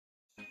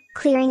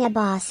Clearing a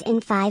boss in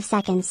 5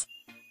 seconds.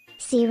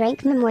 C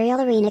rank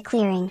Memorial Arena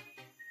clearing.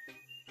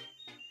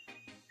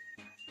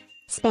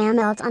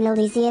 Spam ult on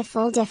Elysia,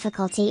 full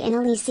difficulty in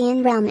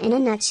Elysian Realm in a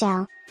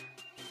nutshell.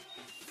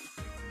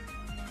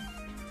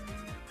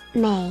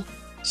 May.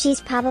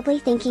 She's probably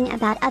thinking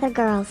about other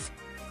girls.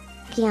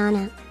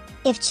 Kiana.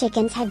 If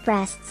chickens have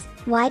breasts,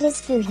 why does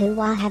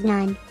Fuhua have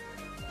none?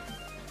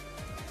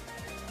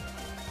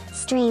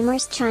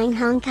 Streamers trying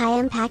Honkai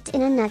Impact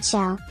in a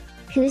nutshell.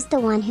 Who's the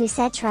one who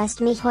said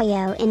trust me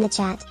Hoyo in the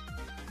chat?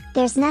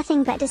 There's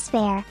nothing but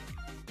despair.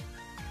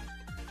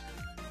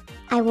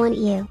 I want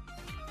you.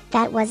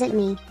 That wasn't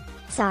me.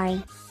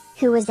 Sorry.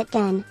 Who was it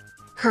then?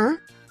 Huh?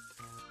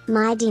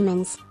 My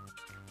demons.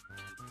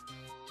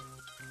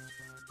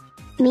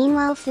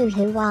 Meanwhile,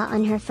 Fuhua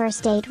on her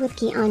first date with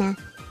Kiana.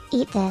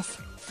 Eat this,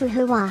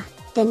 Fuhua,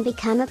 then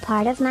become a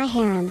part of my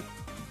harem.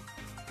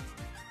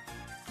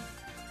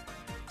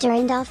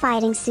 Durandal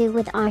fighting Sue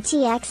with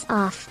RTX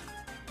off.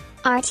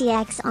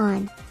 RTX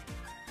on.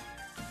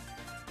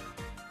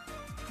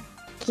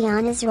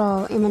 Kiana's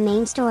role in the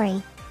main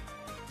story.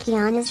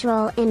 Kiana's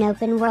role in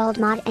open world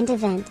mod and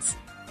events.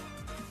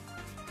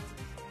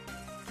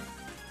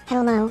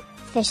 Hello,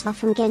 Fishla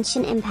from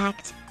Genshin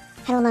Impact.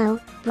 Hello,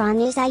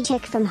 Bronze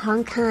Chick from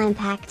Honkai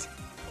Impact.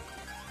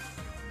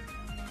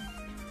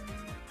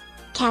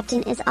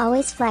 Captain is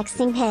always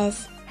flexing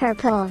her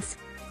pulls.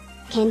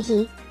 Can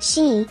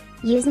she,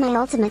 use my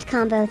ultimate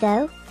combo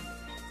though?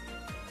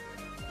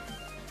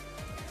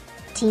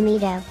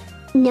 Teamido.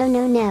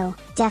 No,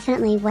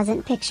 definitely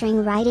wasn't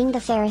picturing riding the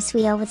Ferris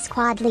wheel with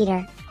squad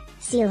leader.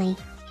 Sealy.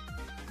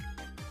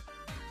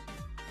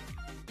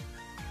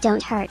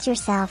 Don't hurt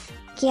yourself,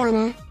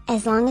 Kiana,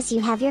 as long as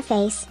you have your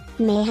face,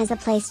 May has a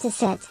place to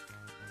sit.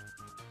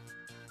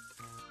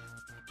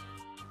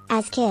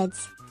 As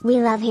kids,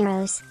 we love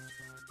heroes.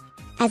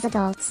 As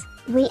adults,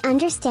 we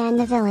understand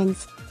the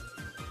villains.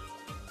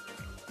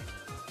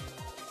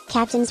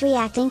 Captain's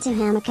reacting to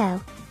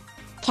Hamako.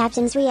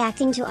 Captain's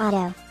reacting to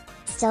Otto.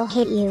 Still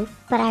hate you,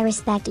 but I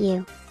respect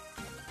you.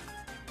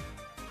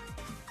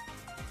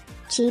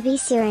 Chibi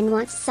Siren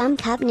wants some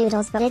cup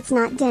noodles, but it's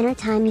not dinner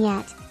time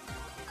yet.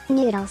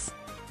 Noodles.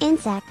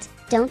 Insect,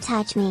 don't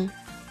touch me.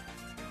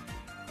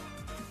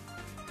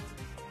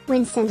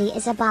 When Cindy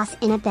is a boss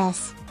in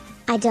Abyss.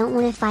 I don't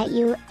wanna fight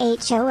you,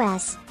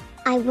 HOS.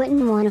 I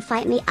wouldn't wanna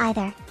fight me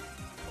either.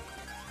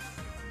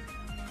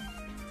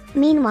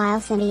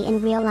 Meanwhile, Cindy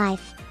in real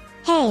life.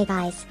 Hey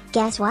guys,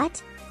 guess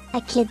what?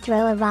 A kid threw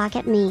a rock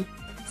at me.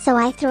 So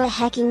I threw a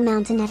hecking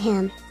mountain at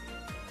him.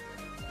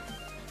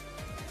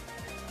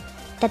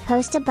 The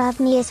post above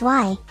me is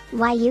why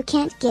you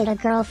can't get a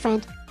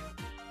girlfriend.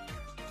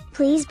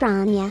 Please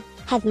Branya,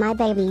 have my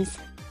babies.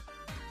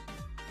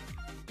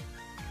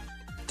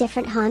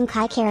 Different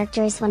Honkai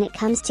characters when it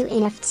comes to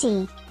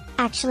NFT.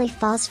 Actually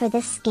falls for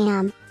this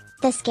scam.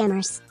 The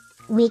scammers.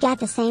 We got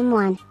the same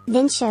one,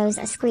 then shows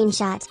a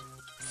screenshot.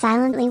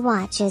 Silently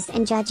watches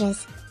and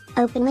judges.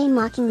 Openly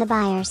mocking the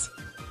buyers.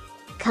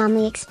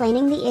 Calmly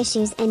explaining the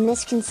issues and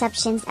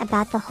misconceptions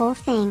about the whole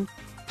thing.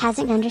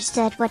 Hasn't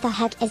understood what the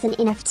heck is an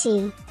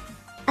NFT.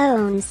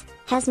 Owns,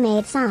 has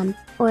made some,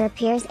 or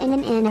appears in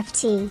an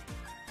NFT.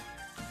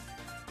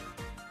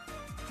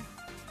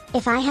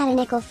 If I had a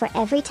nickel for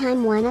every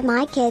time one of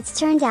my kids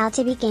turned out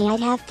to be gay, I'd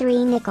have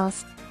 3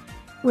 nickels.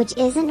 Which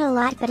isn't a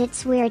lot, but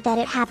it's weird that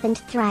it happened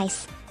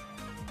thrice.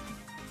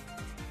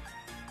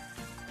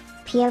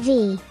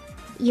 POV.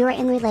 You're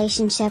in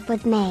relationship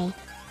with May.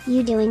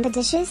 You doing the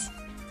dishes?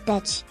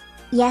 Bitch.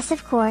 Yes,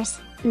 of course,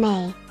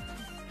 May.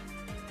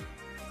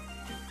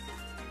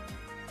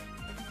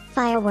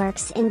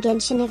 Fireworks in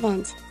Genshin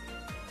event.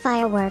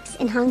 Fireworks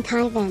in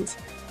Honkai event.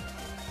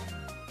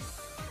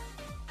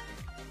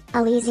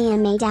 Elysia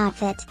maid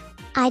outfit.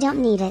 I don't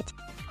need it.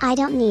 I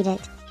don't need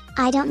it.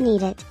 I don't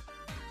need it.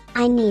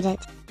 I need it.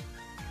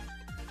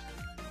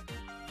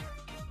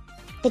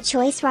 The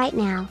choice right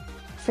now.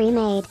 Free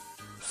maid.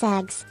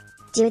 Segs.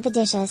 Do the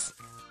dishes.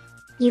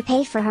 You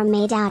pay for her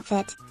maid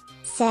outfit.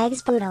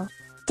 Segs brutal.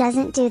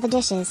 Doesn't do the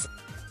dishes.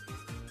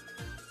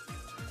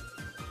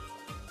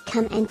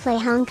 Come and play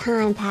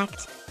Honkai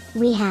Impact.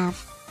 We have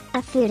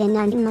a food in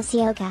Nun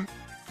Masioka.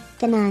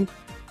 The Nun.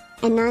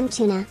 And Nun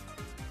Tuna.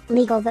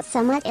 Legal but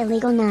somewhat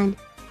illegal Nun.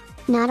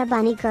 Not a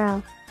bunny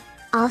girl.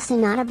 Also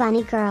not a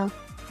bunny girl.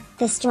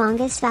 The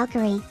strongest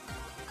Valkyrie.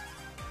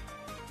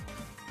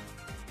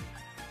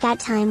 That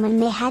time when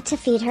May had to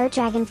feed her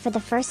dragon for the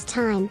first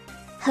time.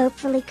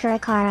 Hopefully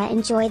Kurakara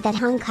enjoyed that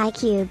Honkai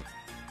cube.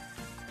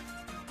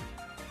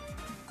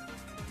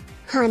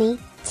 Honey,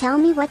 tell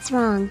me what's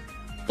wrong.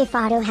 If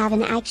Otto have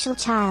an actual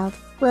child,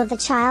 will the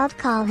child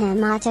call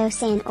him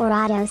Otto-san or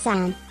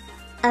Otto-san?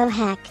 Oh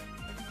heck.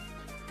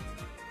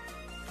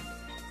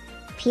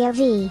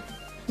 POV.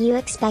 You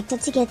expected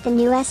to get the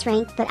new S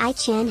rank, but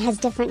I-chan has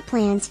different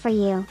plans for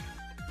you.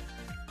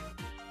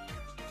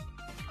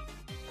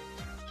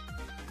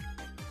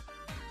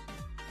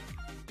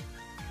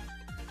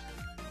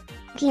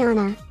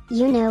 Kiana,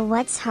 you know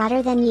what's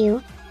hotter than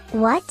you?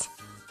 What?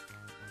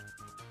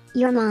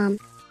 Your mom.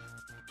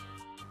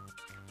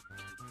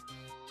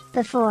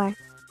 Before.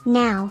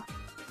 Now.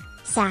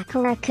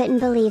 Sakura couldn't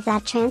believe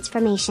that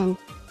transformation.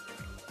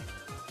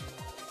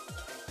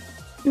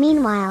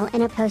 Meanwhile,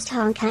 in a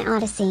post-Honkai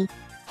Odyssey.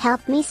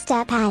 Help me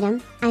step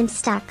Adam, I'm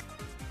stuck.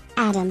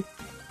 Adam.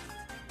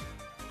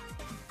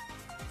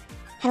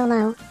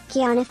 Hello,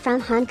 Kiana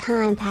from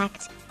Honkai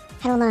Impact.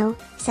 Hello,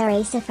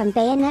 Sarasa from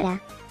Bayonetta.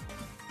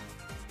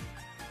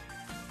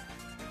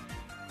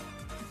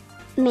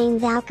 Main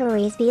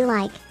Valkyries be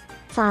like.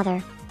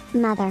 Father.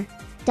 Mother.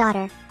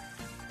 Daughter.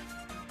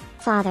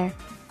 Father.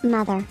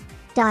 Mother.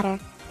 Daughter.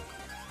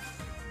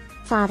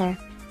 Father.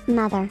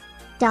 Mother.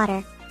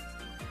 Daughter.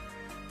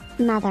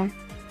 Mother.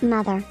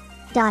 Mother.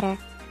 Daughter.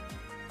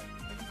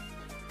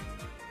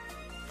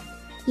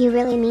 You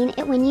really mean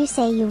it when you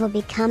say you will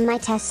become my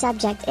test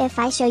subject if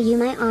I show you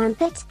my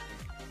armpit?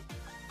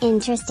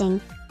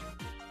 Interesting.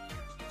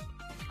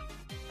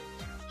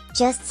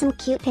 Just some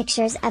cute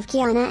pictures of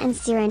Kiana and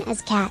Siren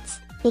as cats,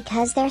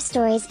 because their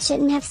stories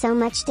shouldn't have so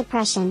much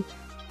depression.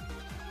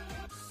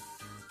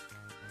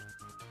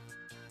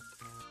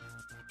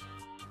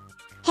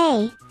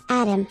 Hey,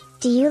 Adam,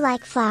 do you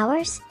like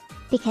flowers?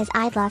 Because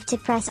I'd love to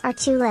press our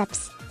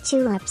tulips,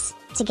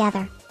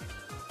 together.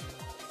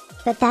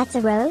 But that's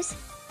a rose?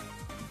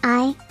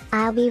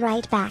 I'll be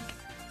right back.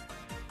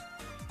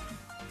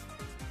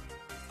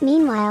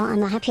 Meanwhile on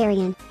the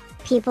Hyperion,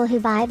 people who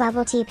buy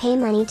bubble tea pay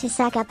money to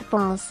suck up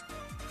balls.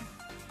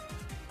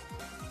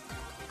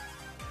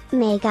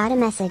 May got a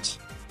message.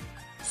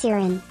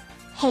 Siren.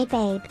 Hey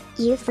babe,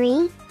 you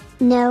free?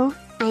 No,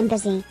 I'm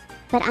busy.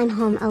 But I'm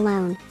home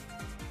alone.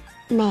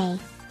 May.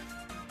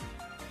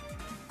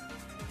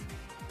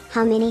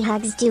 How many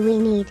hugs do we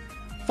need?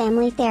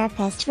 Family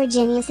therapist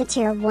Virginia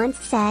Satir once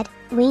said,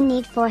 we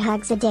need 4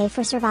 hugs a day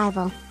for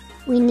survival.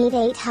 We need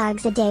 8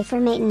 hugs a day for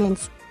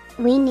maintenance.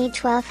 We need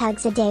 12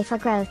 hugs a day for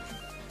growth.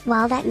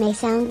 While that may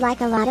sound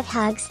like a lot of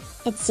hugs,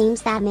 it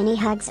seems that many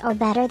hugs are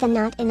better than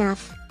not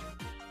enough.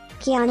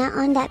 Kiana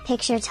on that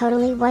picture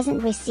totally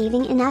wasn't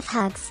receiving enough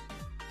hugs.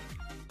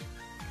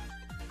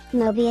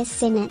 Mobius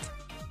Signet.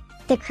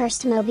 The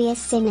cursed Mobius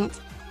Signet.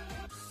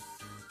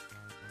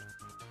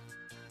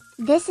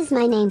 This is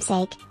my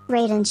namesake,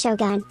 Raiden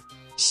Shogun.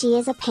 She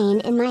is a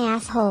pain in my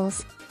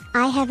assholes.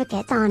 I have a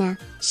katana,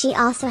 she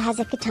also has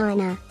a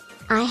katana.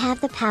 I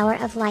have the power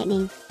of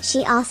lightning,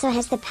 she also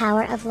has the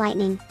power of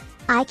lightning.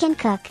 I can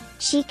cook,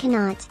 she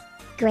cannot.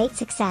 Great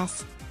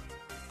success.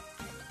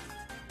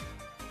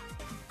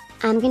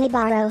 I'm gonna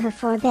borrow her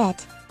for a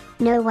bit.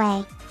 No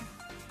way.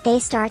 They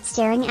start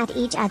staring at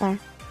each other.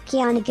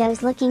 Kiana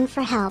goes looking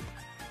for help.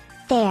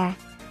 There.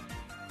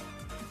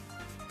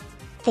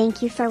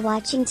 Thank you for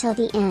watching till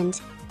the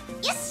end.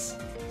 Yes!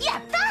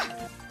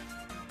 Yatta!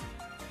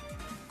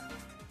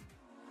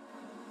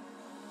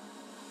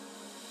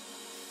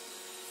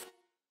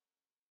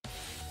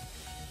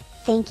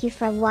 Thank you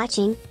for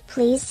watching,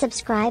 please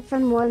subscribe for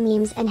more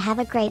memes and have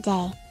a great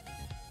day.